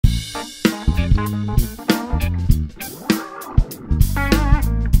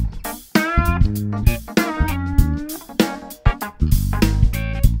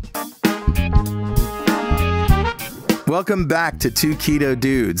Welcome back to Two Keto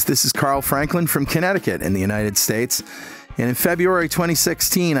Dudes. This is Carl Franklin from Connecticut in the United States. And in February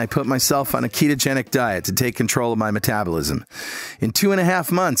 2016, I put myself on a ketogenic diet to take control of my metabolism. In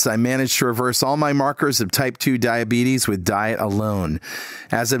 2.5 months, I managed to reverse all my markers of type 2 diabetes with diet alone.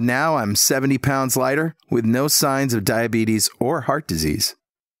 As of now, I'm 70 pounds lighter with no signs of diabetes or heart disease.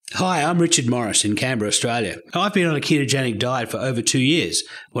 Hi, I'm Richard Morris in Canberra, Australia. I've been on a ketogenic diet for over 2 years.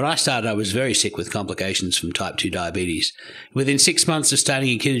 When I started, I was very sick with complications from type 2 diabetes. Within 6 months of starting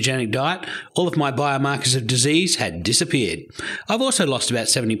a ketogenic diet, all of my biomarkers of disease had disappeared. I've also lost about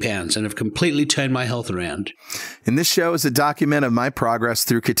 70 pounds and have completely turned my health around. And this show is a document of my progress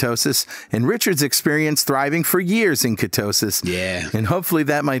through ketosis and Richard's experience thriving for years in ketosis. Yeah. And hopefully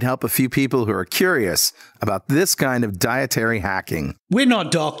that might help a few people who are curious about this kind of dietary hacking. We're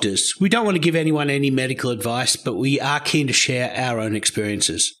not doctors. We don't want to give anyone any medical advice, but we are keen to share our own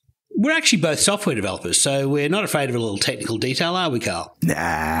experiences. We're actually both software developers, so we're not afraid of a little technical detail, are we, Carl?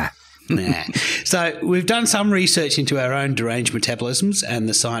 Nah. So we've done some research into our own deranged metabolisms and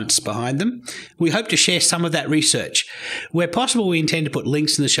the science behind them. We hope to share some of that research. Where possible, we intend to put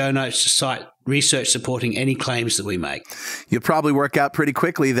links in the show notes to cite research supporting any claims that we make. You'll probably work out pretty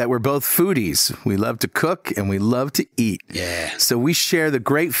quickly that we're both foodies. We love to cook and we love to eat. Yeah. So we share the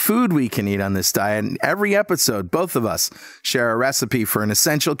great food we can eat on this diet. And every episode, both of us share a recipe for an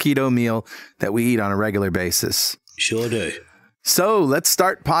essential keto meal that we eat on a regular basis. Sure do. So let's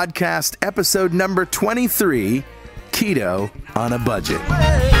start podcast episode number 23, Keto on a Budget.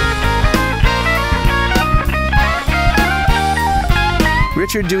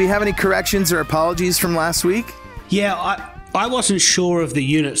 Richard, do we have any corrections or apologies from last week? Yeah, I wasn't sure of the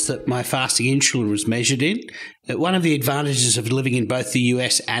units that my fasting insulin was measured in. One of the advantages of living in both the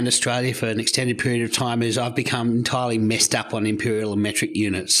US and Australia for an extended period of time is I've become entirely messed up on imperial and metric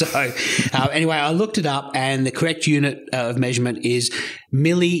units. So anyway, I looked it up and the correct unit of measurement is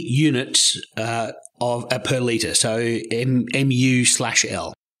milli-units per litre, so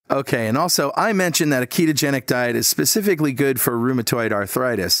MU/L. Okay, and also I mentioned that a ketogenic diet is specifically good for rheumatoid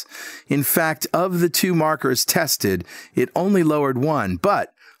arthritis. In fact, of the 2 markers tested, it only lowered one,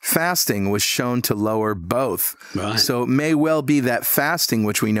 but fasting was shown to lower both. Right. So it may well be that fasting,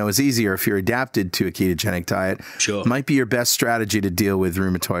 which we know is easier if you're adapted to a ketogenic diet, Sure. might be your best strategy to deal with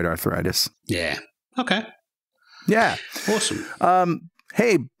rheumatoid arthritis. Yeah. Okay. Yeah. Awesome.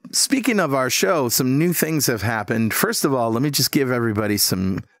 Hey, speaking of our show, some new things have happened. First of all, let me just give everybody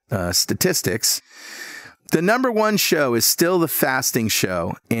some statistics. The #1 show is still the fasting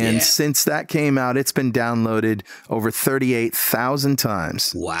show. And since that came out, it's been downloaded over 38,000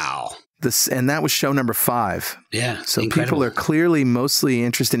 times. Wow. And that was show number 5. Yeah. So incredible. People are clearly mostly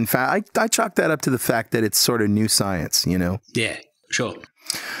interested in fat. I chalk that up to the fact that it's sort of new science, you know? Yeah, sure.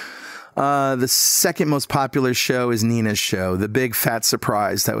 The second most popular show is Nina's show, The Big Fat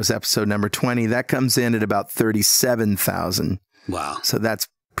Surprise. That was episode number 20. That comes in at about 37,000. Wow. So that's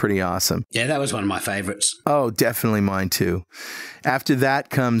pretty awesome. Yeah, that was one of my favorites. Oh, definitely mine too. After that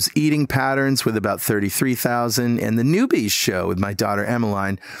comes Eating Patterns with about 33,000. And The Newbies Show with my daughter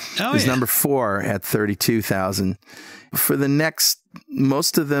Emmeline is number 4 at 32,000. For the next,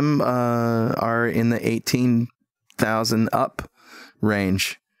 most of them are in the 18,000 up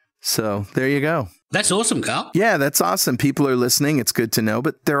range. So there you go. That's awesome, Carl. Yeah, that's awesome. People are listening. It's good to know.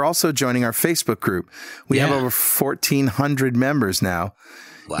 But they're also joining our Facebook group. We have over 1,400 members now.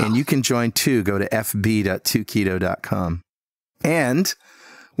 Wow. And you can join too. Go to fb.2keto.com. And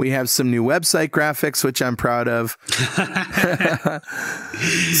we have some new website graphics, which I'm proud of.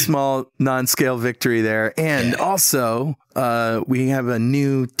 Small non-scale victory there. And also, we have a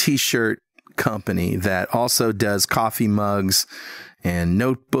new T-shirt company that also does coffee mugs and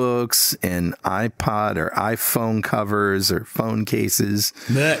notebooks and iPod or iPhone covers or phone cases.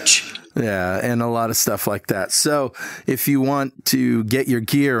 Merch. Yeah, and a lot of stuff like that. So if you want to get your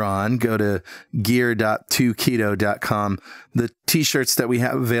gear on, go to gear.2keto.com. The T-shirts that we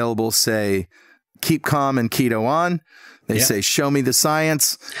have available say, keep calm and keto on. They say, show me the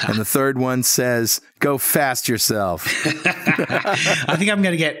science. And the third one says, go fast yourself. I think I'm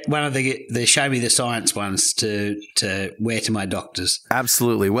going to get one of the show me the science ones to wear to my doctors.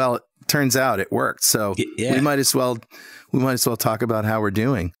 Absolutely. Well, it turns out it worked. So we might as well talk about how we're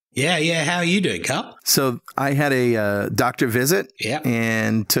doing. Yeah. How are you doing, Carl? So I had a doctor visit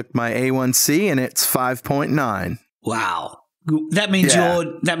and took my A1C, and it's 5.9. Wow. That means you're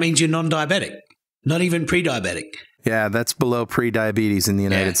non-diabetic, not even pre-diabetic. Yeah, that's below pre-diabetes in the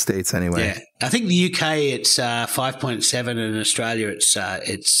United States anyway. Yeah. I think the UK it's 5.7 and in Australia it's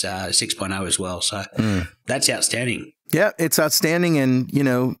 6.0 as well. So that's outstanding. Yeah, it's outstanding. And, you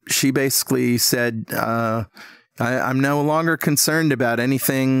know, she basically said, I'm no longer concerned about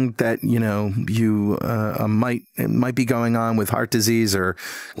anything that, you might be going on with heart disease or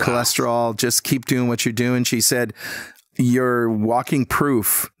cholesterol. Just keep doing what you're doing. She said, you're walking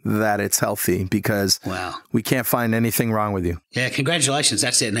proof that it's healthy because we can't find anything wrong with you. Yeah, congratulations.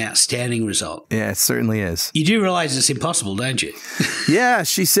 That's an outstanding result. Yeah, it certainly is. You do realize it's impossible, don't you? Yeah,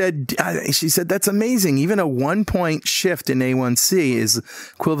 she said that's amazing. Even a 1-point shift in A1C is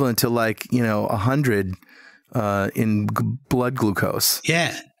equivalent to 100 in blood glucose.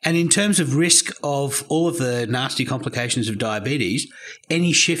 Yeah. And in terms of risk of all of the nasty complications of diabetes,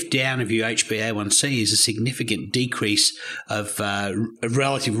 any shift down of your HbA1c is a significant decrease of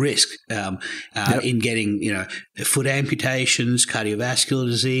relative risk in getting, foot amputations, cardiovascular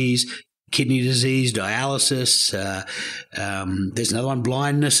disease, kidney disease, dialysis. There's another one,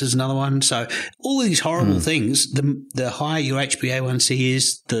 blindness is another one. So all of these horrible things, the higher your HbA1c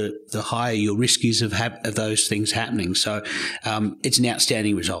is, the higher your risk is of those things happening. So it's an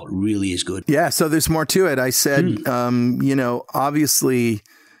outstanding result. It really is good. Yeah, so there's more to it. I said, obviously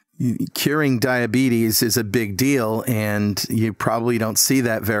curing diabetes is a big deal, and you probably don't see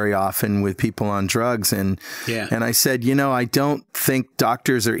that very often with people on drugs. And I said, I don't think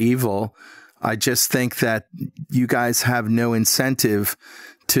doctors are evil. I just think that you guys have no incentive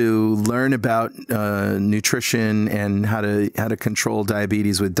to learn about nutrition and how to control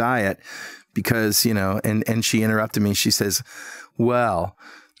diabetes with diet, because and she interrupted me. She says, well,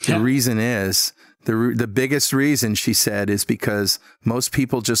 the reason is the biggest reason, she said, is because most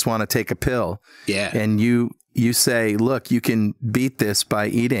people just want to take a pill. Yeah. And you say, look, you can beat this by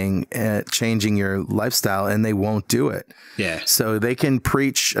eating, changing your lifestyle, and they won't do it. Yeah. So they can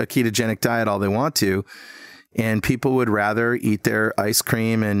preach a ketogenic diet all they want to, and people would rather eat their ice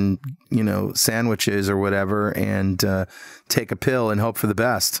cream and, sandwiches or whatever and take a pill and hope for the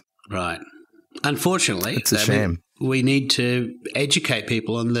best. Right. Unfortunately, it's a shame. We need to educate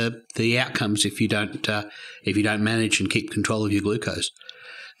people on the outcomes if you don't manage and keep control of your glucose.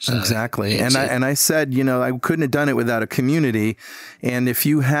 So exactly. And I said, I couldn't have done it without a community. And if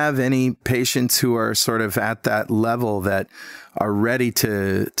you have any patients who are sort of at that level that are ready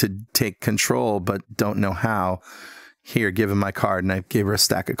to take control but don't know how, here, give them my card. And I gave her a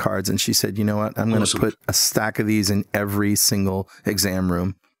stack of cards. And she said, you know what? I'm going to put a stack of these in every single exam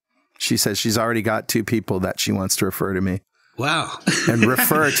room. She says she's already got 2 people that she wants to refer to me. Wow. And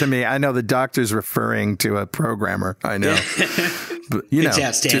refer to me. I know the doctor's referring to a programmer. I know. But,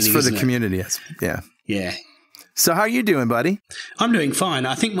 just for the community. Yeah. Yeah. So how are you doing, buddy? I'm doing fine.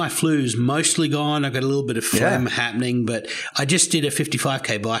 I think my flu's mostly gone. I've got a little bit of phlegm happening, but I just did a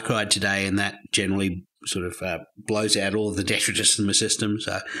 55K bike ride today, and that generally sort of blows out all of the detritus in my system.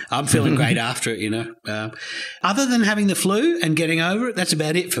 So I'm feeling great after it, Other than having the flu and getting over it, that's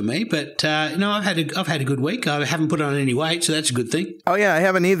about it for me. But, I've had a good week. I haven't put on any weight, so that's a good thing. Oh, yeah, I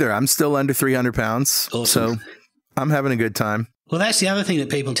haven't either. I'm still under 300 pounds. Awesome. So I'm having a good time. Well, that's the other thing that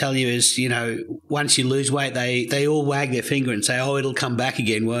people tell you is, once you lose weight, they all wag their finger and say, oh, it'll come back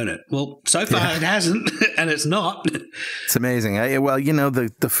again, won't it? Well, so far it hasn't, and it's not. It's amazing.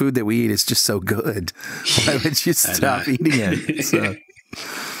 The food that we eat is just so good. Why would you stop eating it? So,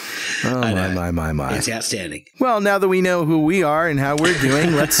 my. It's outstanding. Well, now that we know who we are and how we're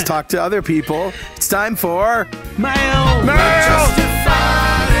doing, let's talk to other people. It's time for Mail!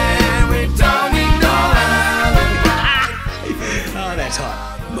 Oh, that's hot.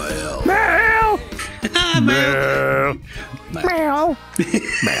 Mail.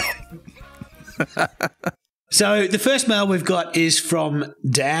 So the first mail we've got is from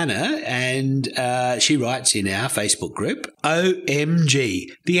Dana, and she writes in our Facebook group,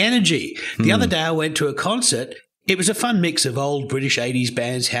 OMG, the energy. The other day I went to a concert. It was a fun mix of old British 80s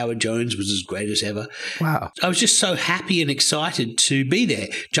bands. Howard Jones was as great as ever. Wow. I was just so happy and excited to be there,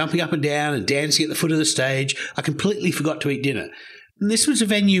 jumping up and down and dancing at the foot of the stage. I completely forgot to eat dinner. And this was a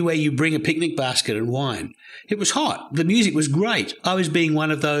venue where you bring a picnic basket and wine. It was hot. The music was great. I was being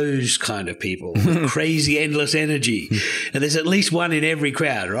one of those kind of people with crazy, endless energy. And there's at least one in every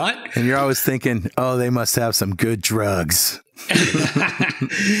crowd, right? And you're always thinking, oh, they must have some good drugs.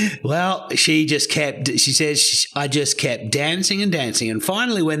 Well, she says, I just kept dancing and dancing. And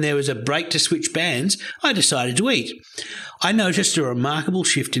finally, when there was a break to switch bands, I decided to eat. I noticed a remarkable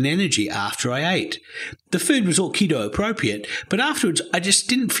shift in energy after I ate. The food was all keto appropriate, but afterwards I just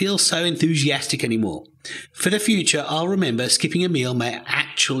didn't feel so enthusiastic anymore. For the future, I'll remember skipping a meal may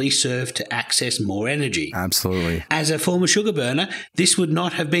actually serve to access more energy. Absolutely. As a former sugar burner, this would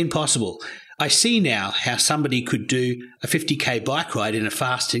not have been possible. I see now how somebody could do a 50K bike ride in a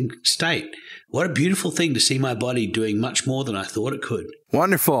fasting state. What a beautiful thing to see my body doing much more than I thought it could.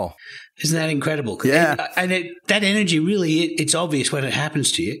 Wonderful. Isn't that incredible? Yeah. And that energy really, it's obvious when it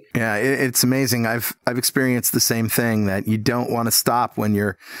happens to you. Yeah, it's amazing. I've experienced the same thing, that you don't want to stop when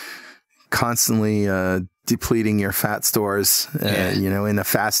you're constantly depleting your fat stores, in a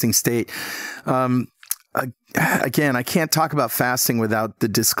fasting state. Again, I can't talk about fasting without the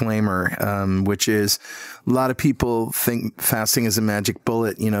disclaimer, which is a lot of people think fasting is a magic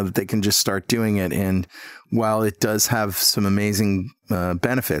bullet, that they can just start doing it. And while it does have some amazing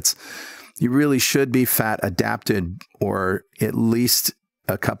benefits, you really should be fat adapted, or at least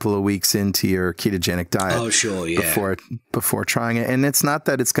a couple of weeks into your ketogenic diet. Oh, sure, yeah. Before trying it. And it's not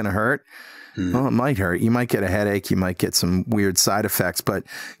that it's going to hurt. Well, it might hurt. You might get a headache. You might get some weird side effects, but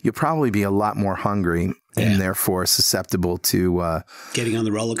you'll probably be a lot more hungry and therefore susceptible to getting on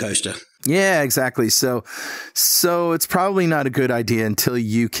the roller coaster. Yeah, exactly. So it's probably not a good idea until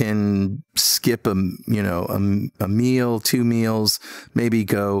you can skip a meal, 2 meals, maybe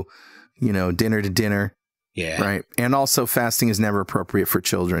go, dinner to dinner. Yeah. Right. And also fasting is never appropriate for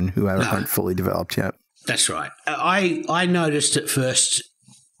children who aren't fully developed yet. That's right. I noticed at first,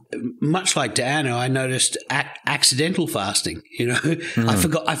 much like Diana, I noticed accidental fasting. I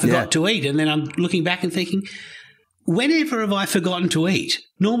forgot to eat, and then I'm looking back and thinking, whenever have I forgotten to eat?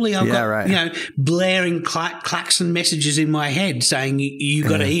 Normally I've got blaring klaxon messages in my head saying you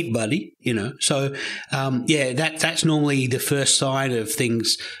got to eat, buddy. So that's normally the first sign of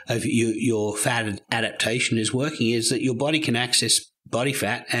things of your fat adaptation is working, is that your body can access body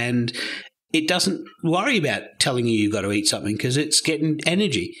fat and it doesn't worry about telling you've got to eat something because it's getting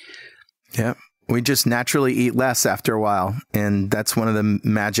energy. Yeah. We just naturally eat less after a while. And that's one of the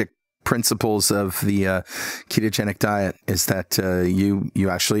magic principles of the ketogenic diet, is that you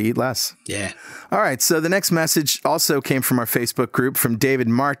actually eat less. Yeah. All right. So the next message also came from our Facebook group from David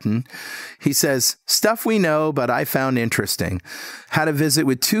Martin. He says, stuff we know, but I found interesting. Had a visit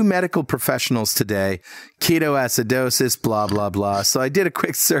with 2 medical professionals today. Ketoacidosis, blah, blah, blah. So I did a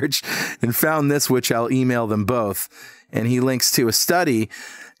quick search and found this, which I'll email them both. And he links to a study.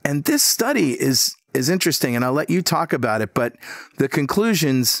 And this study is interesting, and I'll let you talk about it. But the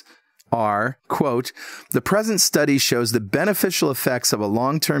conclusions are, quote, the present study shows the beneficial effects of a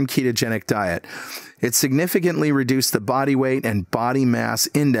long-term ketogenic diet. It significantly reduced the body weight and body mass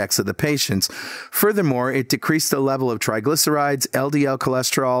index of the patients. Furthermore, it decreased the level of triglycerides, LDL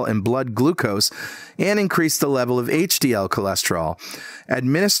cholesterol, and blood glucose, and increased the level of HDL cholesterol.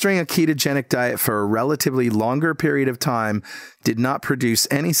 Administering a ketogenic diet for a relatively longer period of time did not produce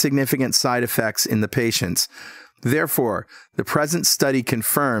any significant side effects in the patients. Therefore, the present study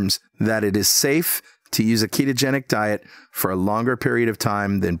confirms that it is safe to use a ketogenic diet for a longer period of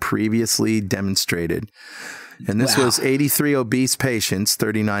time than previously demonstrated. And this was 83 obese patients,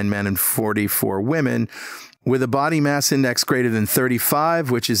 39 men and 44 women, with a body mass index greater than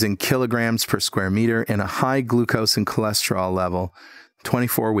 35, which is in kilograms per square meter, and a high glucose and cholesterol level.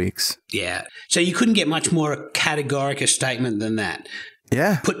 24 weeks. Yeah. So you couldn't get much more categoric a statement than that.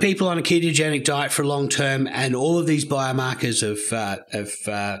 Yeah. Put people on a ketogenic diet for long term, and all of these biomarkers of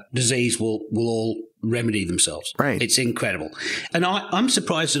disease will all remedy themselves. Right. It's incredible. And I'm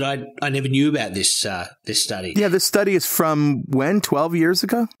surprised that I never knew about this study. Yeah, this study is from when? 12 years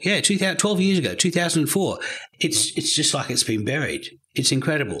ago? Yeah, 12 years ago, 2004. It's just like it's been buried. It's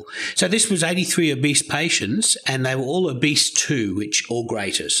incredible. So this was 83 obese patients, and they were all obese 2, which or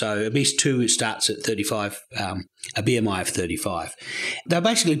greater. So obese 2 starts at 35, a BMI of 35. They were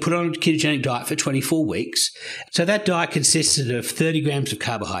basically put on a ketogenic diet for 24 weeks. So that diet consisted of 30 grams of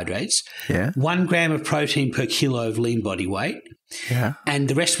carbohydrates, 1 gram of protein per kilo of lean body weight, and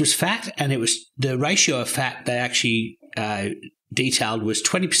the rest was fat. And it was the ratio of fat they actually detailed was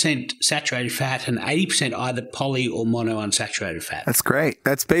 20% saturated fat and 80% either poly or monounsaturated fat. That's great.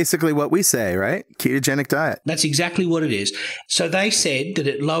 That's basically what we say, right? Ketogenic diet. That's exactly what it is. So they said that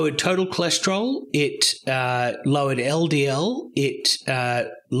it lowered total cholesterol, it lowered LDL, it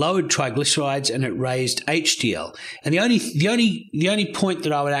lowered triglycerides, and it raised HDL. And the only point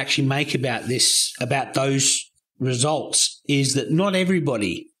that I would actually make about those results is that not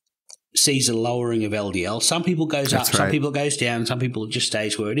everybody sees a lowering of LDL. Some people goes up, some people goes down, some people just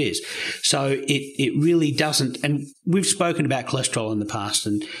stays where it is. So it really doesn't. And we've spoken about cholesterol in the past,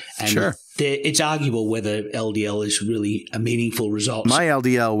 and sure, it's arguable whether LDL is really a meaningful result. My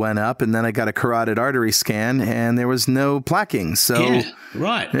LDL went up, and then I got a carotid artery scan, and there was no plaquing. So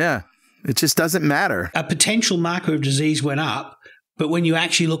it just doesn't matter. A potential marker of disease went up, but when you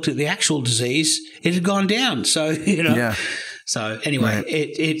actually looked at the actual disease, it had gone down. So So anyway,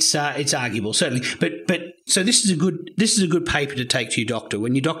 it's arguable, certainly. But So this is a good paper to take to your doctor.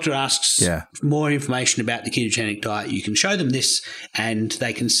 When your doctor asks more information about the ketogenic diet, you can show them this and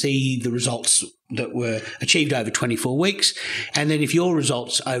they can see the results that were achieved over 24 weeks. And then if your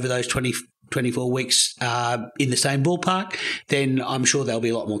results over those 24 weeks are in the same ballpark, then I'm sure they'll be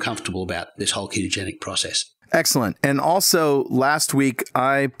a lot more comfortable about this whole ketogenic process. Excellent. And also last week,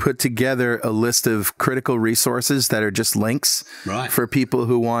 I put together a list of critical resources that are just links for people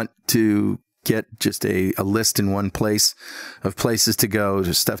who want to get just a list in one place of places to go,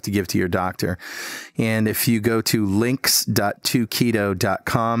 just stuff to give to your doctor. And if you go to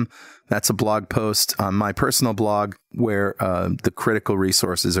links.2keto.com, that's a blog post on my personal blog where the critical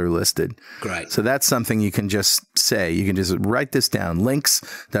resources are listed. Great. So that's something you can just say. You can just write this down,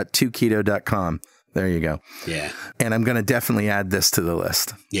 links.2keto.com. There you go. Yeah. And I'm going to definitely add this to the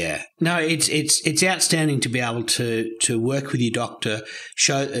list. Yeah. No, it's outstanding to be able to work with your doctor,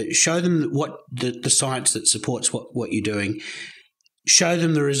 show them what the science that supports what you're doing, show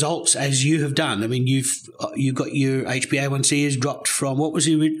them the results as you have done. I mean, you've got your HbA1c has dropped from, what was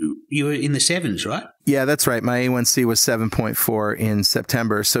you were in the 7s, right? Yeah, that's right. My A1C was 7.4 in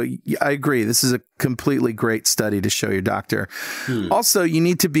September. So I agree. This is a completely great study to show your doctor. Also, you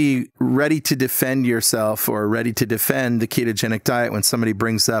need to be ready to defend yourself or ready to defend the ketogenic diet when somebody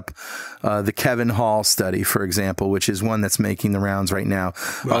brings up the Kevin Hall study, for example, which is one that's making the rounds right now.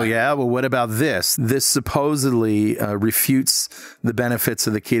 Right. Oh, yeah? Well, what about this? This supposedly refutes the benefits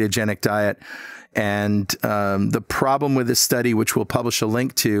of the ketogenic diet. And the problem with this study, which we'll publish a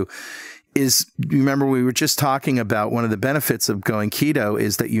link to, is, remember we were just talking about one of the benefits of going keto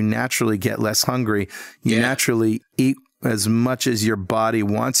is that you naturally get less hungry. You naturally eat as much as your body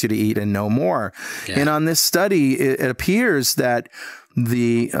wants you to eat and no more. Yeah. And on this study, it appears that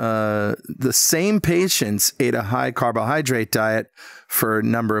the same patients ate a high carbohydrate diet for a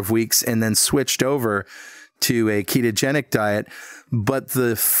number of weeks and then switched over to a ketogenic diet, but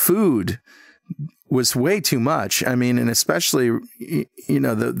the food was way too much. I mean, and especially,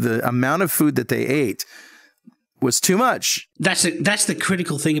 the amount of food that they ate was too much. That's the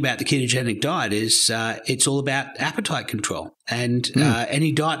critical thing about the ketogenic diet is it's all about appetite control, and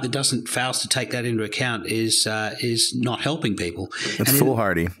any diet that fails to take that into account is not helping people. That's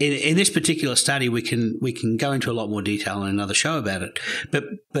foolhardy. In this particular study, we can go into a lot more detail in another show about it. But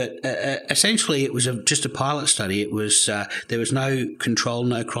essentially, it was just a pilot study. It was there was no control,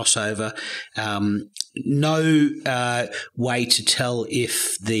 no crossover. No way to tell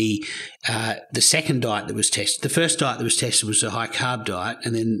if the second diet that was tested, the first diet that was tested was a high carb diet,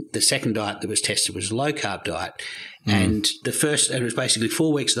 and then the second diet that was tested was a low carb diet. And it was basically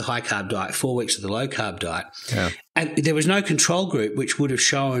 4 weeks of the high carb diet, 4 weeks of the low carb diet. Yeah. And there was no control group which would have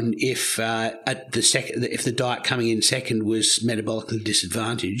shown if the diet coming in second was metabolically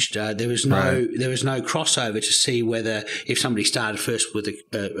disadvantaged. There was no crossover to see whether if somebody started first with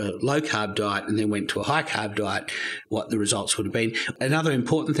a low carb diet and then went to a high carb diet, what the results would have been. Another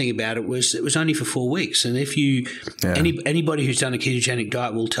important thing about it was only for 4 weeks, and if anybody who's done a ketogenic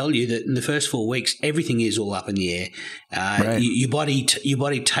diet will tell you that in the first 4 weeks everything is all up in the air. Your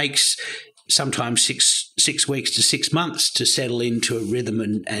body takes sometimes six weeks to 6 months to settle into a rhythm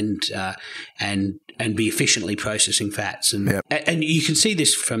and be efficiently processing fats. And you can see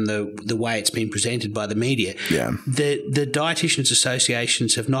this from the way it's been presented by the media. Yeah. The dietitians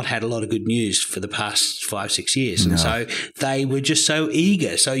associations have not had a lot of good news for the past 5-6 years. And so they were just so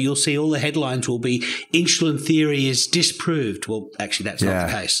eager. So you'll see all the headlines will be insulin theory is disproved. Well, actually, that's not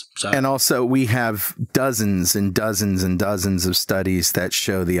the case. So, and also we have dozens and dozens and dozens of studies that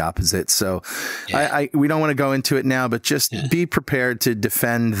show the opposite. So we don't want to go into it now, but just be prepared to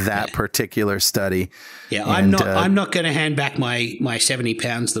defend that particular study. Yeah, I'm not going to hand back my 70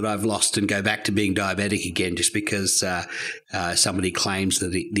 pounds that I've lost and go back to being diabetic again just because somebody claims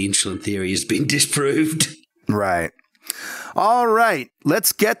that the insulin theory has been disproved. Right. All right.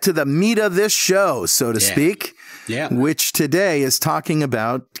 Let's get to the meat of this show, so to speak. Yeah. Which today is talking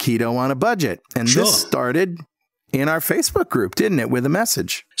about keto on a budget. And this started in our Facebook group, didn't it, with a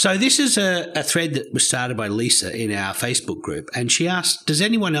message? So this is a thread that was started by Lisa in our Facebook group, and she asked, does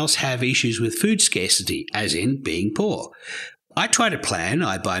anyone else have issues with food scarcity, as in being poor? I try to plan.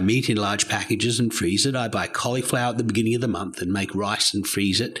 I buy meat in large packages and freeze it. I buy cauliflower at the beginning of the month and make rice and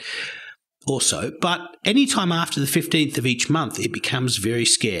freeze it also. But any time after the 15th of each month, it becomes very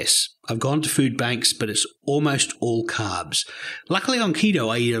scarce. I've gone to food banks, but it's almost all carbs. Luckily on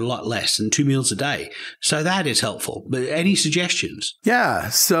keto, I eat a lot less than 2 meals a day. So that is helpful. But any suggestions? Yeah.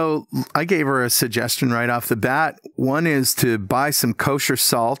 So I gave her a suggestion right off the bat. One is to buy some kosher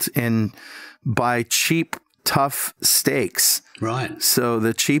salt and buy cheap tough steaks. Right. So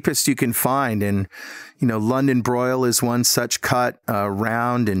the cheapest you can find, and London broil is one such cut.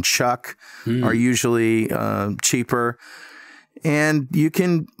 Round and chuck are usually cheaper. And you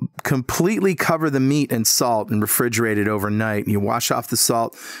can completely cover the meat in salt and refrigerate it overnight. You wash off the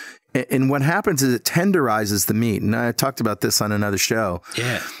salt. And what happens is it tenderizes the meat. And I talked about this on another show.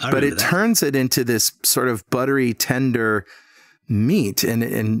 Yeah. But it turns it into this sort of buttery, tender meat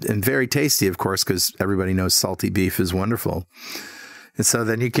and very tasty, of course, because everybody knows salty beef is wonderful. And so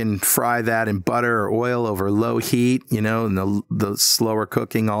then you can fry that in butter or oil over low heat, and the slower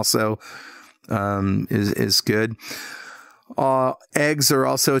cooking also is good. Eggs are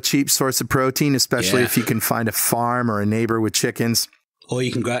also a cheap source of protein, especially if you can find a farm or a neighbor with chickens. Or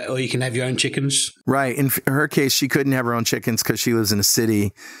you can have your own chickens. Right. In her case, she couldn't have her own chickens because she lives in a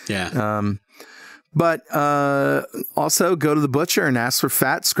city. Yeah. But also go to the butcher and ask for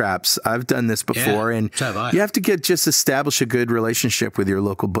fat scraps. I've done this before, and so have I. You have to establish a good relationship with your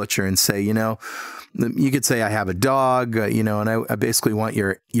local butcher and say, you could say I have a dog, and I basically want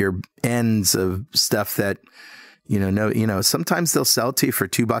your ends of stuff that. Sometimes they'll sell to you for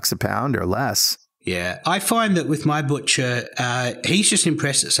 $2 a pound or less. Yeah. I find that with my butcher, he's just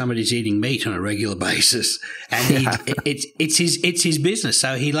impressed that somebody's eating meat on a regular basis, and it's his business.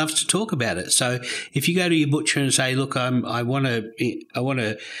 So he loves to talk about it. So if you go to your butcher and say, look, I want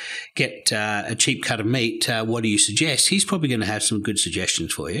to get a cheap cut of meat, what do you suggest? He's probably going to have some good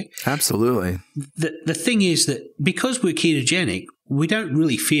suggestions for you. Absolutely. The thing is that because we're ketogenic, we don't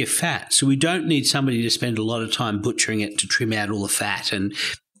really fear fat. So we don't need somebody to spend a lot of time butchering it to trim out all the fat and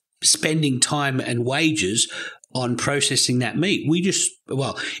spending time and wages on processing that meat.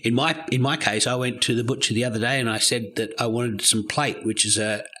 In my case, I went to the butcher the other day and I said that I wanted some plate, which is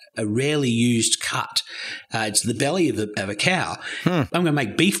a rarely used cut. It's the belly of a cow. I'm going to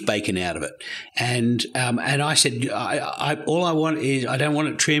make beef bacon out of it. And I said, all I want is, I don't want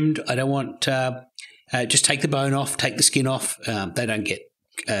it trimmed. I don't want, just take the bone off, take the skin off. They don't get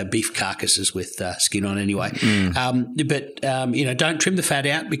beef carcasses with skin on anyway. But don't trim the fat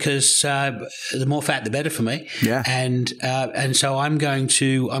out because the more fat, the better for me. Yeah. And so I'm going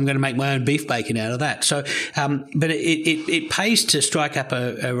to make my own beef bacon out of that. So, but it pays to strike up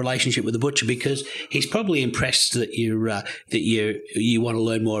a relationship with the butcher because he's probably impressed that you want to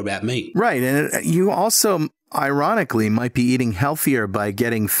learn more about meat. Right. And you also, ironically, might be eating healthier by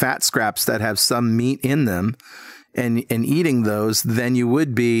getting fat scraps that have some meat in them and eating those than you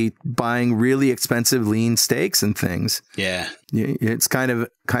would be buying really expensive lean steaks and things. Yeah. It's kind of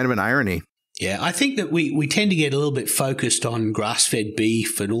an irony. Yeah, I think that we tend to get a little bit focused on grass-fed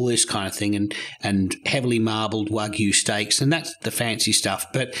beef and all this kind of thing and heavily marbled Wagyu steaks, and that's the fancy stuff.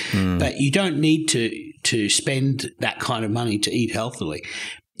 But you don't need to spend that kind of money to eat healthily.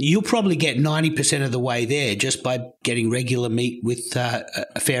 You'll probably get 90% of the way there just by getting regular meat with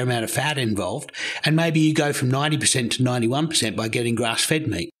a fair amount of fat involved. And maybe you go from 90% to 91% by getting grass-fed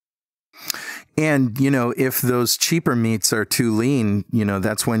meat. And, if those cheaper meats are too lean,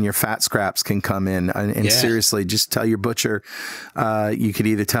 that's when your fat scraps can come in. And seriously, just tell your butcher, you could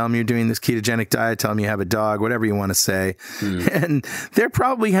either tell them you're doing this ketogenic diet, tell them you have a dog, whatever you want to say. And they're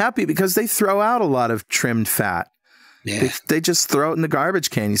probably happy because they throw out a lot of trimmed fat. Yeah. They just throw it in the garbage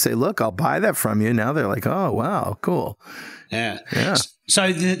can. You say, look, I'll buy that from you. Now they're like, oh, wow, cool. Yeah.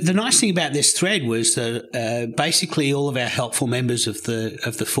 So the nice thing about this thread was that basically all of our helpful members of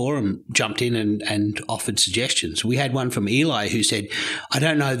the forum jumped in and offered suggestions. We had one from Eli who said, I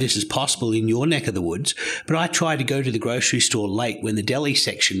don't know if this is possible in your neck of the woods, but I try to go to the grocery store late when the deli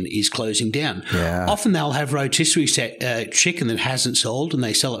section is closing down. Yeah. Often they'll have rotisserie chicken that hasn't sold and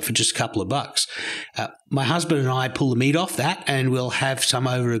they sell it for just a couple of bucks. My husband and I pull the meat off that and we'll have some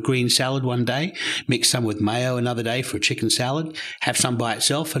over a green salad one day, mix some with mayo another day for a chicken salad, have some by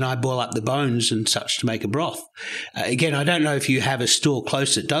itself, and I boil up the bones and such to make a broth. Again, I don't know if you have a store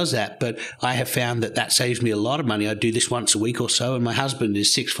close that does that, but I have found that saves me a lot of money. I do this once a week or so, and my husband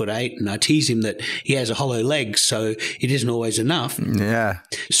is 6'8", and I tease him that he has a hollow leg, so it isn't always enough. Yeah.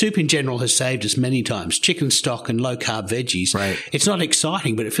 Soup in general has saved us many times. Chicken stock and low-carb veggies. Right. It's not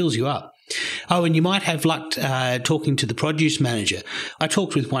exciting, but it fills you up. Oh, and you might have luck talking to the produce manager. I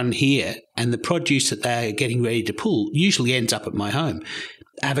talked with one here, and the produce that they're getting ready to pull usually ends up at my home.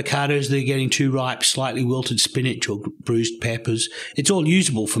 Avocados that are getting too ripe, slightly wilted spinach or bruised peppers. It's all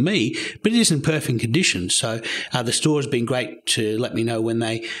usable for me, but it isn't perfect condition. So the store has been great to let me know when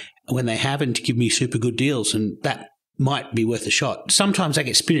they have and to give me super good deals, and that might be worth a shot. Sometimes I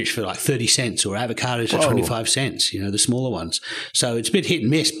get spinach for like 30 cents or avocados for 25 cents, the smaller ones. So it's a bit hit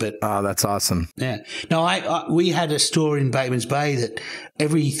and miss, but. Oh, that's awesome. Yeah. No, we had a store in Bateman's Bay that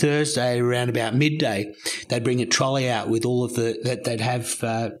every Thursday around about midday, they'd bring a trolley out with all of they'd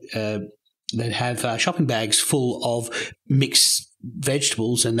have shopping bags full of mixed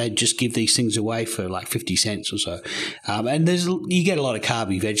vegetables, and they'd just give these things away for like 50 cents or so. And you get a lot of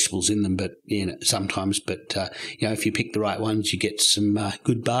carby vegetables in them, but sometimes. But if you pick the right ones, you get some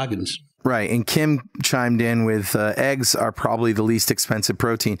good bargains. Right. And Kim chimed in with eggs are probably the least expensive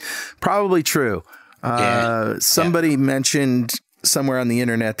protein. Probably true. Somebody mentioned somewhere on the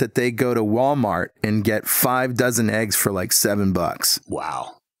internet that they go to Walmart and get 5 dozen eggs for like $7.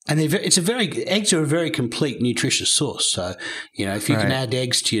 Wow. And eggs are a very complete nutritious source. So, if you can add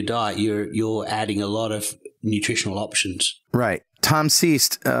eggs to your diet, you're adding a lot of nutritional options. Right. Tom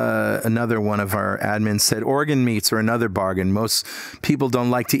Seast, another one of our admins, said organ meats are another bargain. Most people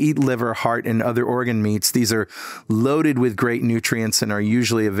don't like to eat liver, heart, and other organ meats. These are loaded with great nutrients and are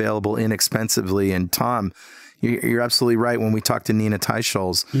usually available inexpensively. And Tom, you're absolutely right. When we talked to Nina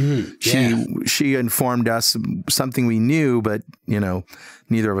Teicholz, she informed us something we knew, but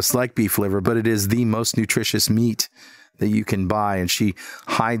neither of us like beef liver. But it is the most nutritious meat that you can buy, and she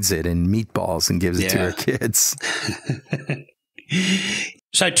hides it in meatballs and gives it to her kids.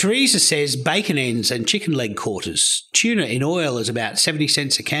 So Teresa says bacon ends and chicken leg quarters. Tuna in oil is about 70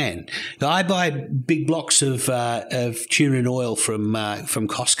 cents a can. I buy big blocks of tuna in oil from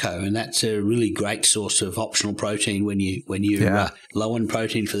Costco, and that's a really great source of optional protein when you're low on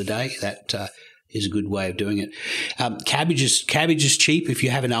protein for the day. That is a good way of doing it. Cabbage is cheap. If you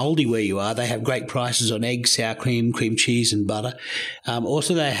have an Aldi where you are, they have great prices on eggs, sour cream, cream cheese, and butter.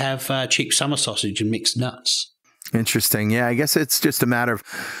 Also, they have cheap summer sausage and mixed nuts. Interesting. Yeah, I guess it's just a matter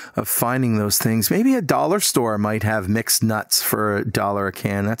of finding those things. Maybe a dollar store might have mixed nuts for $1 a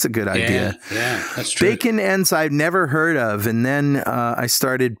can. That's a good idea. Yeah, that's true. Bacon ends I've never heard of. And then I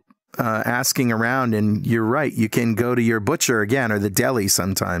started asking around, and you're right. You can go to your butcher again, or the deli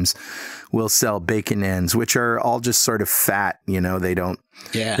sometimes will sell bacon ends, which are all just sort of fat. They don't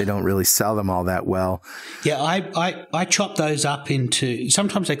really sell them all that well. Yeah, I chop those up into,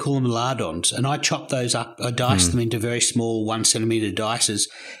 sometimes they call them lardons, and I chop those up, I dice them into very small 1 centimeter dices,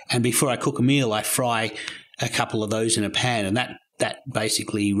 and before I cook a meal, I fry a couple of those in a pan, and that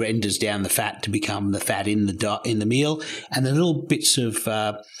basically renders down the fat to become the fat in the meal, and the little bits of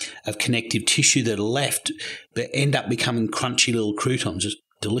connective tissue that are left that end up becoming crunchy little croutons. It's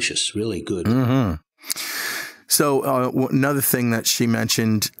delicious, really good. Mm-hmm. So another thing that she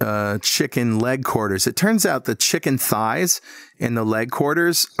mentioned, chicken leg quarters. It turns out the chicken thighs and the leg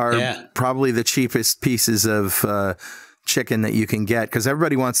quarters are probably the cheapest pieces of chicken that you can get, because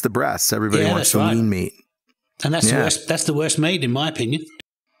everybody wants the breasts. Everybody wants the lean meat. And that's the worst meat, in my opinion.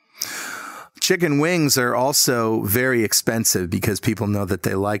 Chicken wings are also very expensive because people know that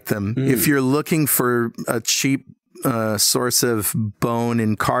they like them. If you're looking for a cheap source of bone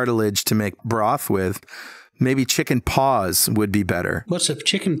and cartilage to make broth with, maybe chicken paws would be better. What's a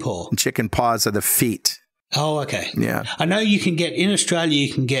chicken paw? Chicken paws are the feet. Oh, okay. Yeah. I know you can get, in Australia,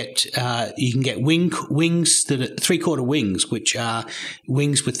 you can get wings that are 3/4 wings, which are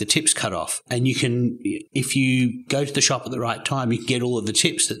wings with the tips cut off. And you can, if you go to the shop at the right time, you can get all of the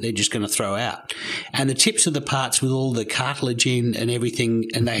tips that they're just going to throw out. And the tips are the parts with all the cartilage in and everything,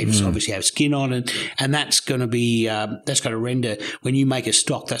 and they obviously have skin on it. And that's going to be, that's going to render, when you make a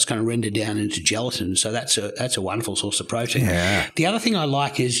stock, that's going to render down into gelatin. So that's a wonderful source of protein. Yeah. The other thing I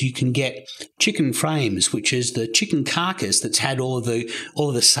like is you can get chicken frames, which is the chicken carcass that's had all of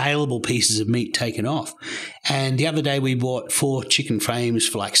the saleable pieces of meat taken off. And the other day we bought 4 chicken frames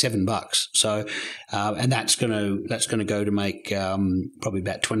for like $7. So, and that's gonna go to make probably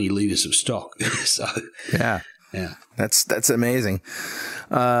about 20 liters of stock. So yeah, that's amazing.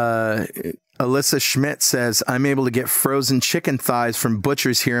 Alyssa Schmidt says, I'm able to get frozen chicken thighs from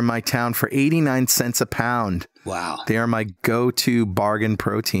butchers here in my town for 89 cents a pound. Wow. They are my go-to bargain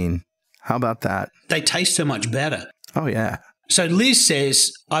protein. How about that? They taste so much better. Oh, yeah. So Liz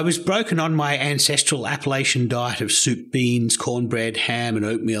says, I was broken on my ancestral Appalachian diet of soup, beans, cornbread, ham and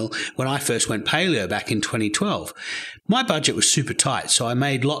oatmeal when I first went paleo back in 2012. My budget was super tight, so I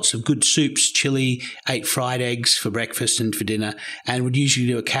made lots of good soups, chili, ate fried eggs for breakfast and for dinner, and would usually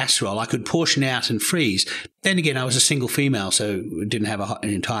do a casserole. I could portion out and freeze. Then again, I was a single female, so didn't have an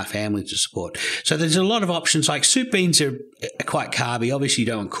entire family to support. So there's a lot of options. Like soup beans are quite carby. Obviously, you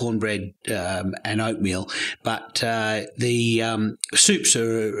don't want cornbread and oatmeal, but the soups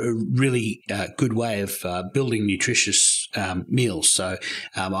are a really good way of building nutritious meals. So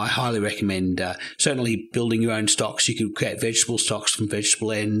I highly recommend certainly building your own stocks. You can create vegetable stocks from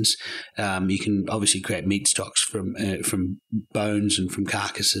vegetable ends. You can obviously create meat stocks from bones and from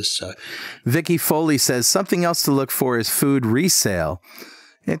carcasses. So, Vicky Foley says something else to look for is food resale.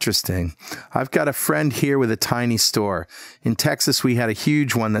 Interesting. I've got a friend here with a tiny store. In Texas, we had a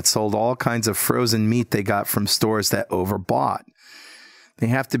huge one that sold all kinds of frozen meat they got from stores that overbought. They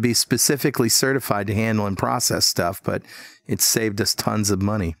have to be specifically certified to handle and process stuff, but it saved us tons of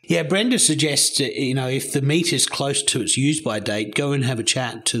money. Yeah, Brenda suggests, if the meat is close to its use-by date, go and have a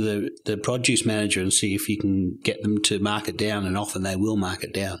chat to the produce manager and see if you can get them to mark it down, and often they will mark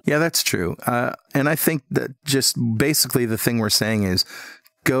it down. Yeah, that's true. And I think that just basically the thing we're saying is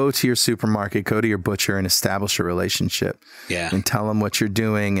go to your supermarket, go to your butcher and establish a relationship. Yeah. And tell them what you're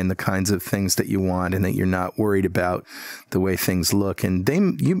doing and the kinds of things that you want and that you're not worried about the way things look. And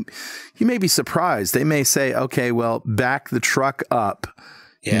you may be surprised. They may say, okay, well, back the truck up.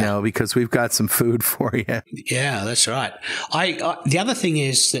 Yeah. Because we've got some food for you. Yeah, that's right. The other thing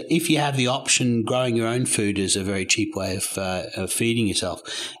is that if you have the option, growing your own food is a very cheap way of feeding yourself.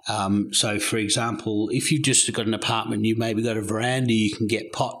 So, for example, if you've just got an apartment, you maybe got a veranda, you can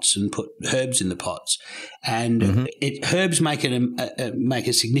get pots and put herbs in the pots. And herbs make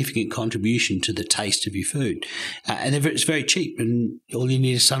a significant contribution to the taste of your food. And it's very cheap, and all you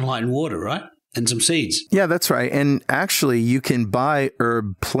need is sunlight and water, right? And some seeds. Yeah, that's right. And actually, you can buy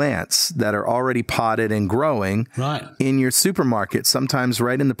herb plants that are already potted and growing in your supermarket, sometimes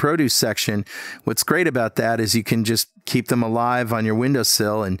right in the produce section. What's great about that is you can just keep them alive on your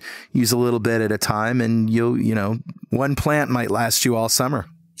windowsill and use a little bit at a time. And one plant might last you all summer.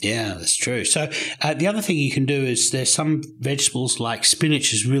 Yeah, that's true. So the other thing you can do is there's some vegetables like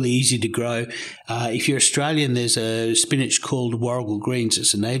spinach is really easy to grow. If you're Australian, there's a spinach called warrigal greens.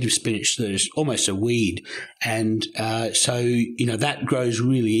 It's a native spinach that is almost a weed. And so that grows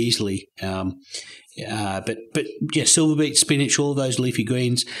really easily. But silver beet, spinach, all those leafy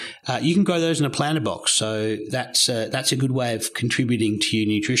greens, you can grow those in a planter box. So that's a good way of contributing to your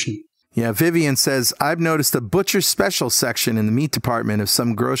nutrition. Yeah, Vivian says, I've noticed a butcher's special section in the meat department of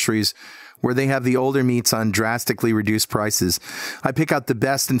some groceries where they have the older meats on drastically reduced prices. I pick out the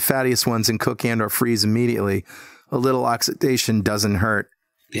best and fattiest ones and cook and or freeze immediately. A little oxidation doesn't hurt.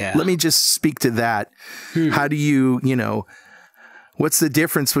 Yeah. Let me just speak to that. How do you, what's the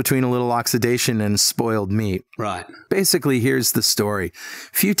difference between a little oxidation and spoiled meat? Right. Basically, here's the story.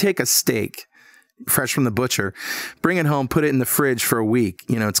 If you take a steak fresh from the butcher, bring it home, put it in the fridge for a week,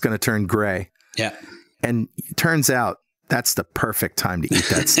 it's going to turn gray. Yeah. And it turns out that's the perfect time to eat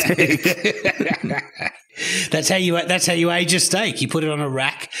that steak. That's how you age a steak. You put it on a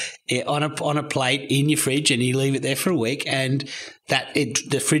rack, on a plate in your fridge, and you leave it there for a week, and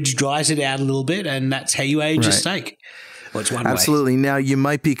the fridge dries it out a little bit, and that's how you age a steak. Well, it's one Absolutely. way. Now, you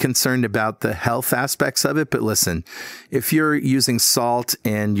might be concerned about the health aspects of it, but listen, if you're using salt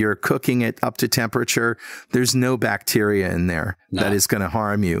and you're cooking it up to temperature, there's no bacteria in there that is going to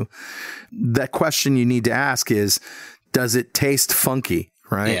harm you. That question you need to ask is, does it taste funky,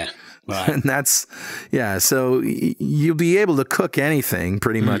 right? Yeah. Right. And so you'll be able to cook anything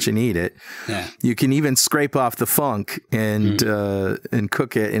pretty much and eat it. Yeah. You can even scrape off the funk and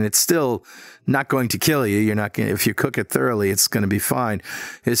cook it, and it's still not going to kill you. You're not going if you cook it thoroughly, it's going to be fine.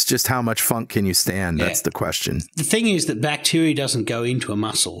 It's just how much funk can you stand? Yeah. That's the question. The thing is that bacteria doesn't go into a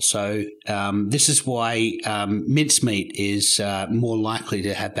muscle. So this is why mincemeat is more likely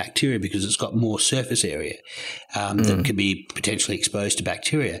to have bacteria, because it's got more surface area that could be potentially exposed to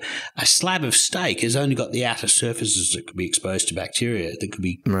bacteria. A slab of steak has only got the outer surfaces that could be exposed to bacteria that could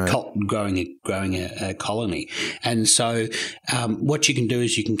be growing a colony. And so what you can do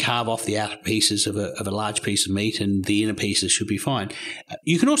is you can carve off the outer pieces of a large piece of meat, and the inner pieces should be fine.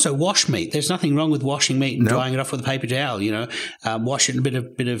 You can also wash meat. There's nothing wrong with washing meat and drying it off with a paper towel. Wash it in a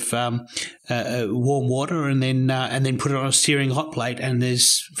bit of warm water, and then put it on a searing hot plate. And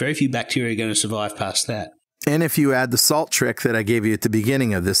there's very few bacteria going to survive past that. And if you add the salt trick that I gave you at the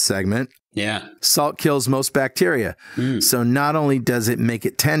beginning of this segment, salt kills most bacteria. So not only does it make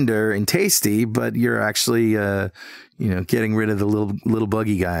it tender and tasty, but you're actually, getting rid of the little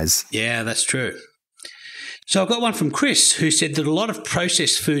buggy guys. Yeah, that's true. So I've got one from Chris, who said that a lot of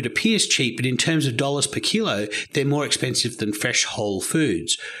processed food appears cheap, but in terms of dollars per kilo, they're more expensive than fresh whole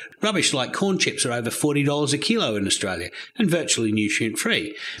foods. Rubbish like corn chips are over $40 a kilo in Australia and virtually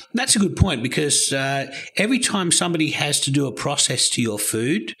nutrient-free. That's a good point, because every time somebody has to do a process to your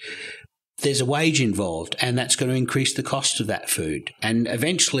food, there's a wage involved, and that's going to increase the cost of that food. And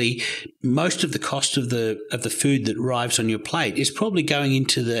eventually, most of the cost of the food that arrives on your plate is probably going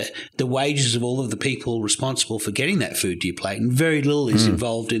into the wages of all of the people responsible for getting that food to your plate, and very little is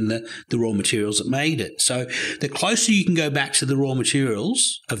involved in the raw materials that made it. So the closer you can go back to the raw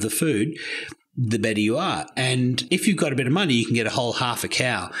materials of the food, the better you are. And if you've got a bit of money, you can get a whole half a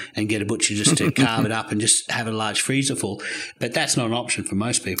cow and get a butcher just to carve it up and just have a large freezer full. But that's not an option for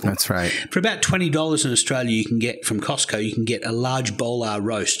most people. That's right. For about $20 in Australia, you can get from Costco, you can get a large bolar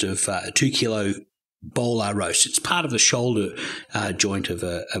roast of a 2 kilo bolar roast. It's part of the shoulder joint of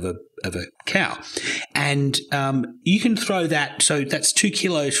a cow. And you can throw that, so that's 2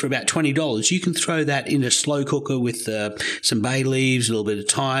 kilos for about $20. You can throw that in a slow cooker with some bay leaves, a little bit of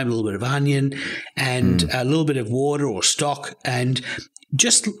thyme, a little bit of onion, and a little bit of water or stock, and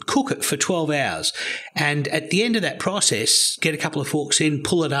just cook it for 12 hours. And at the end of that process, get a couple of forks in,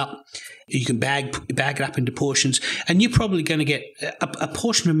 pull it up. You can bag it up into portions, and you're probably going to get a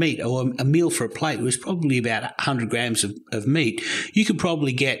portion of meat, or a meal for a plate was probably about 100 grams of meat. You could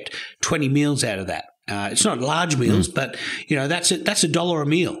probably get 20 meals out of that. It's not large meals, but that's $1 a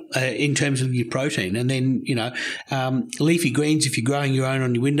meal in terms of your protein. And then leafy greens, if you're growing your own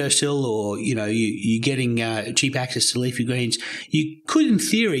on your windowsill, or you're getting cheap access to leafy greens, you could in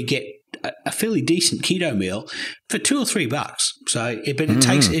theory get a fairly decent keto meal for $2 or $3. So, but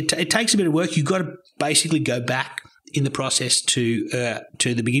it takes a bit of work. You've got to basically go back in the process to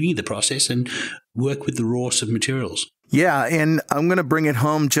the beginning of the process and work with the rawest of materials. Yeah, and I'm going to bring it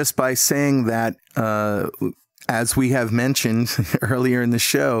home just by saying that, as we have mentioned earlier in the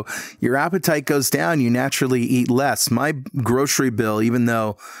show, your appetite goes down. You naturally eat less. My grocery bill, even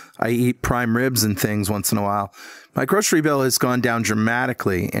though I eat prime ribs and things once in a while, my grocery bill has gone down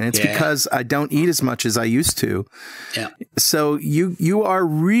dramatically, and it's because I don't eat as much as I used to. Yeah. So you are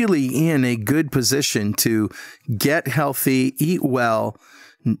really in a good position to get healthy, eat well,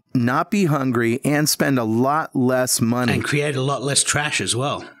 not be hungry, and spend a lot less money. And create a lot less trash as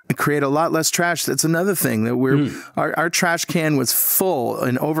well. Create a lot less trash. That's another thing that our trash can was full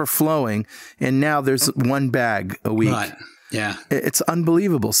and overflowing, and now there's one bag a week. Right. Yeah. It's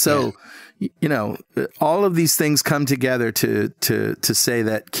unbelievable. So, all of these things come together to say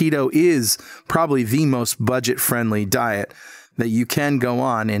that keto is probably the most budget-friendly diet that you can go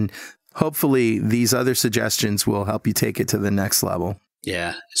on, and hopefully these other suggestions will help you take it to the next level.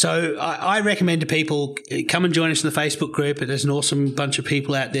 Yeah. So I recommend to people, come and join us in the Facebook group. There's an awesome bunch of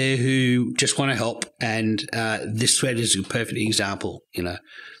people out there who just want to help. And this thread is a perfect example,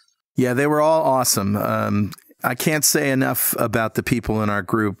 Yeah, they were all awesome. I can't say enough about the people in our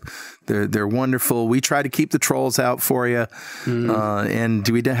group. They're wonderful. We try to keep the trolls out for you, and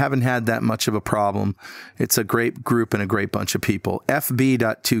we haven't had that much of a problem. It's a great group and a great bunch of people.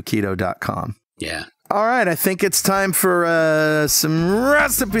 fb.2keto.com. Yeah. All right, I think it's time for some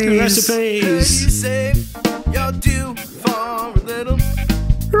recipes. Recipes. You say you're due for a little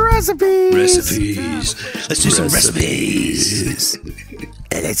recipes. Let's do some recipes.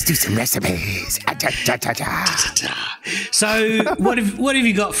 Let's do some recipes. So, what have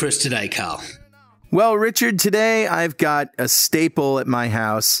you got for us today, Carl? Well, Richard, today I've got a staple at my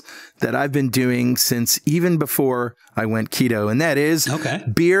house that I've been doing since even before I went keto, and that is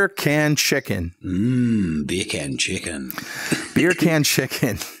beer can chicken. Beer can chicken. Beer can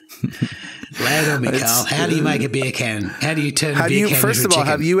chicken. Lay it on me, Carl. How do you make a beer can? How do you turn a beer can First into of all,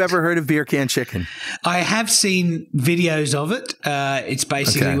 chicken? have you ever heard of beer can chicken? I have seen videos of it. It's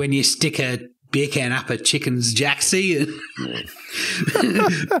basically when you stick a beer can up a chicken's jacksie.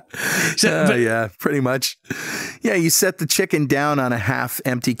 Yeah, pretty much. Yeah, you set the chicken down on a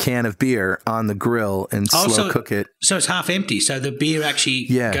half-empty can of beer on the grill and slow cook it. So it's half empty. So the beer actually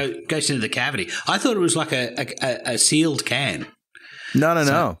goes into the cavity. I thought it was like a sealed can.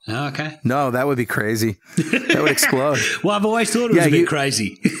 No. Oh, okay. No, that would be crazy. That would explode. Well, I've always thought it was a bit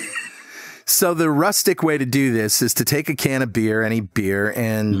crazy. So the rustic way to do this is to take a can of beer, any beer,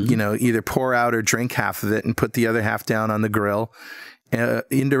 and either pour out or drink half of it and put the other half down on the grill,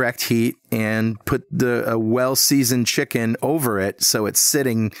 indirect heat, and put a well-seasoned chicken over it so it's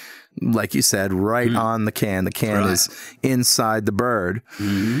sitting, like you said, right on the can. The can is inside the bird.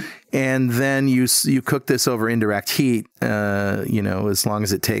 And then you cook this over indirect heat, as long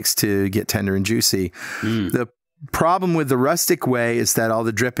as it takes to get tender and juicy. The problem with the rustic way is that all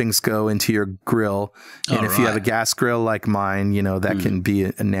the drippings go into your grill. And if you have a gas grill like mine, that can be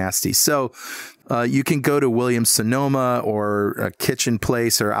a nasty. So you can go to Williams Sonoma or a kitchen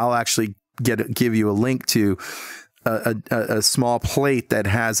place, or I'll actually give you a link to a small plate that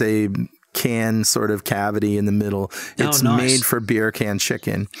has a can sort of cavity in the middle. It's made for beer can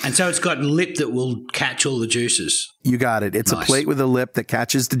chicken. And so it's got a lip that will catch all the juices. You got it. It's a plate with a lip that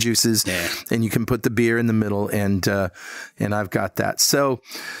catches the juices, and you can put the beer in the middle, and I've got that. So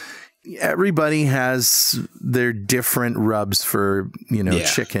everybody has their different rubs for,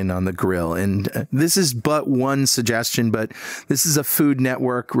 chicken on the grill. And this is but one suggestion, but this is a Food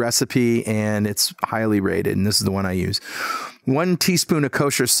Network recipe, and it's highly rated. And this is the one I use. 1 teaspoon of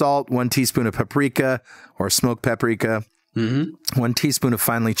kosher salt, 1 teaspoon of paprika or smoked paprika, 1 teaspoon of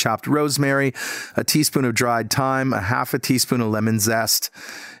finely chopped rosemary, a teaspoon of dried thyme, a half a teaspoon of lemon zest,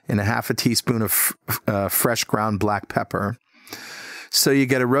 and a half a teaspoon of fresh ground black pepper. So you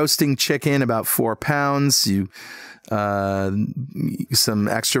get a roasting chicken, about 4 pounds. You some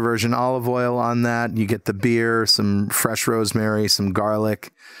extra virgin olive oil on that. You get the beer, some fresh rosemary, some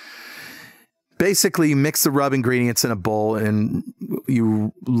garlic. Basically, you mix the rub ingredients in a bowl, and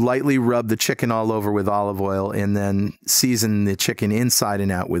you lightly rub the chicken all over with olive oil, and then season the chicken inside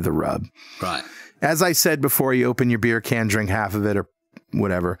and out with the rub. Right. As I said before, you open your beer can, drink half of it or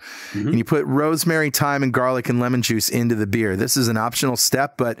whatever, and you put rosemary, thyme, and garlic and lemon juice into the beer. This is an optional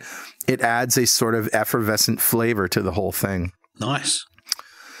step, but it adds a sort of effervescent flavor to the whole thing. Nice.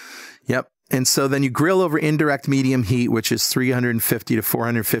 Yep. And so then you grill over indirect medium heat, which is 350 to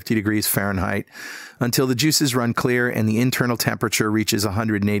 450 degrees Fahrenheit, until the juices run clear and the internal temperature reaches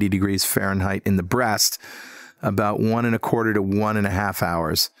 180 degrees Fahrenheit in the breast, about 1¼ to 1½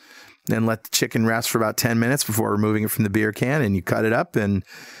 hours. Then let the chicken rest for about 10 minutes before removing it from the beer can, and you cut it up, and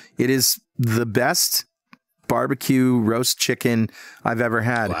it is the best barbecue roast chicken I've ever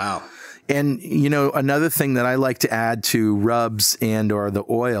had. Wow. And, another thing that I like to add to rubs and or the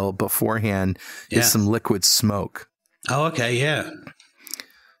oil beforehand is some liquid smoke. Oh, okay. Yeah.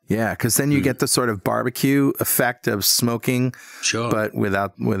 Yeah, because then you get the sort of barbecue effect of smoking, but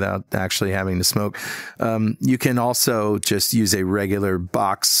without actually having to smoke. You can also just use a regular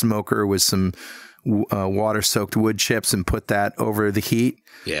box smoker with some water-soaked wood chips and put that over the heat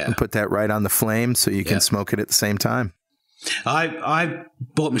and put that right on the flame so you can smoke it at the same time. I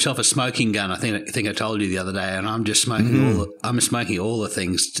bought myself a smoking gun. I think I told you the other day, and I'm just smoking I'm smoking all the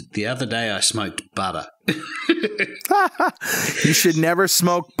things. The other day I smoked butter. You should never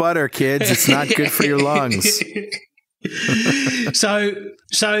smoke butter, kids. It's not good for your lungs. So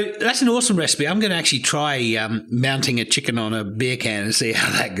that's an awesome recipe. I'm going to actually try mounting a chicken on a beer can and see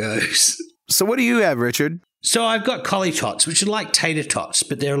how that goes. So what do you have, Richard? So I've got collie tots, which are like tater tots,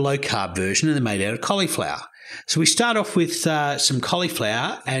 but they're a low-carb version, and they're made out of cauliflower. So we start off with some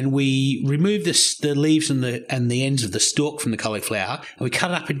cauliflower, and we remove the leaves and the ends of the stalk from the cauliflower, and we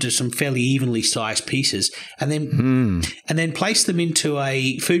cut it up into some fairly evenly sized pieces, and then place them into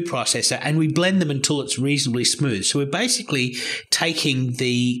a food processor, and we blend them until it's reasonably smooth. So we're basically taking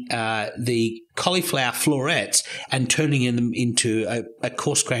the cauliflower florets and turning them into a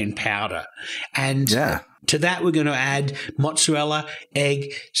coarse grain powder, and to that, we're going to add mozzarella,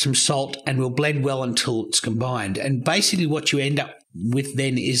 egg, some salt, and we'll blend well until it's combined. And basically what you end up with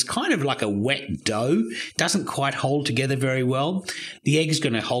then is kind of like a wet dough. Doesn't quite hold together very well. The egg is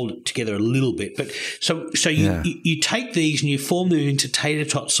going to hold it together a little bit. But so you take these and you form them into tater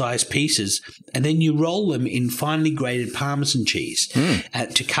tot sized pieces, and then you roll them in finely grated Parmesan cheese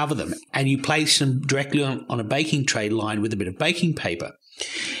to cover them. And you place them directly on a baking tray lined with a bit of baking paper.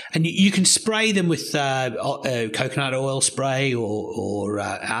 And you can spray them with coconut oil spray or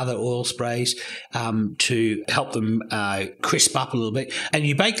other oil sprays to help them crisp up a little bit. And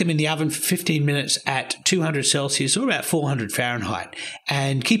you bake them in the oven for 15 minutes at 200 Celsius or about 400 Fahrenheit.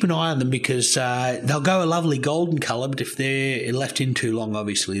 And keep an eye on them because they'll go a lovely golden colour, but if they're left in too long,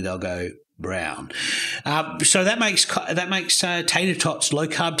 obviously they'll go brown. So that makes tater tots, low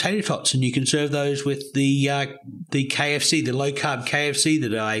carb tater tots, and you can serve those with the KFC, the low carb KFC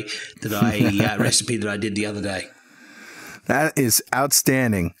that I recipe that I did the other day. That is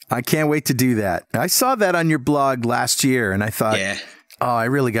outstanding. I can't wait to do that. I saw that on your blog last year, and I thought, oh, I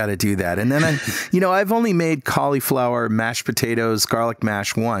really got to do that. And then I've only made cauliflower mashed potatoes, garlic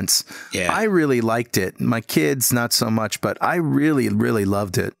mash once. Yeah. I really liked it. My kids, not so much, but I really, really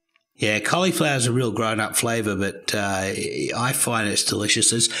loved it. Yeah, cauliflower is a real grown-up flavour, but I find it's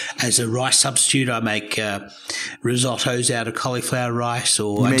delicious. As a rice substitute, I make risottos out of cauliflower rice.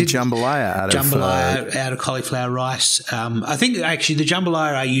 Or I did jambalaya out of cauliflower rice. I think actually the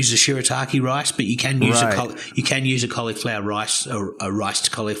jambalaya I use a shirataki rice, but you can use a cauliflower rice or a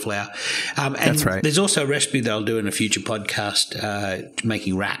riced cauliflower. And that's right. There's also a recipe that I'll do in a future podcast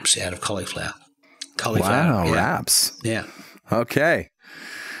making wraps out of cauliflower. Wow, wraps. Yeah. Okay.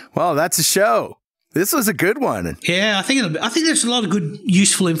 Well, that's a show. This was a good one. Yeah, I think there's a lot of good,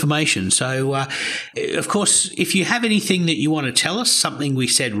 useful information. So, of course, if you have anything that you want to tell us, something we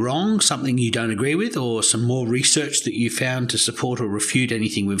said wrong, something you don't agree with, or some more research that you found to support or refute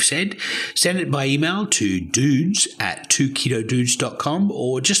anything we've said, send it by email to dudes@twoketodudes.com,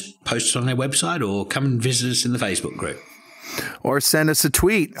 or just post it on our website, or come and visit us in the Facebook group. Or send us a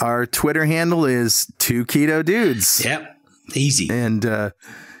tweet. Our Twitter handle is 2KetoDudes. Yep, easy.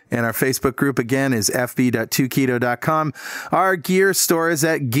 And our Facebook group, again, is fb.2keto.com. Our gear store is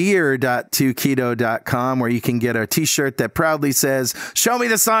at gear.2keto.com, where you can get a T-shirt that proudly says, "Show me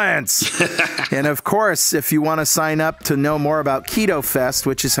the science." And, of course, if you want to sign up to know more about Keto Fest,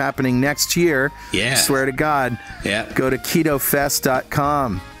 which is happening next year, swear to God, go to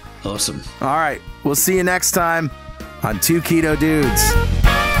ketofest.com. Awesome. All right. We'll see you next time on 2 Keto Dudes.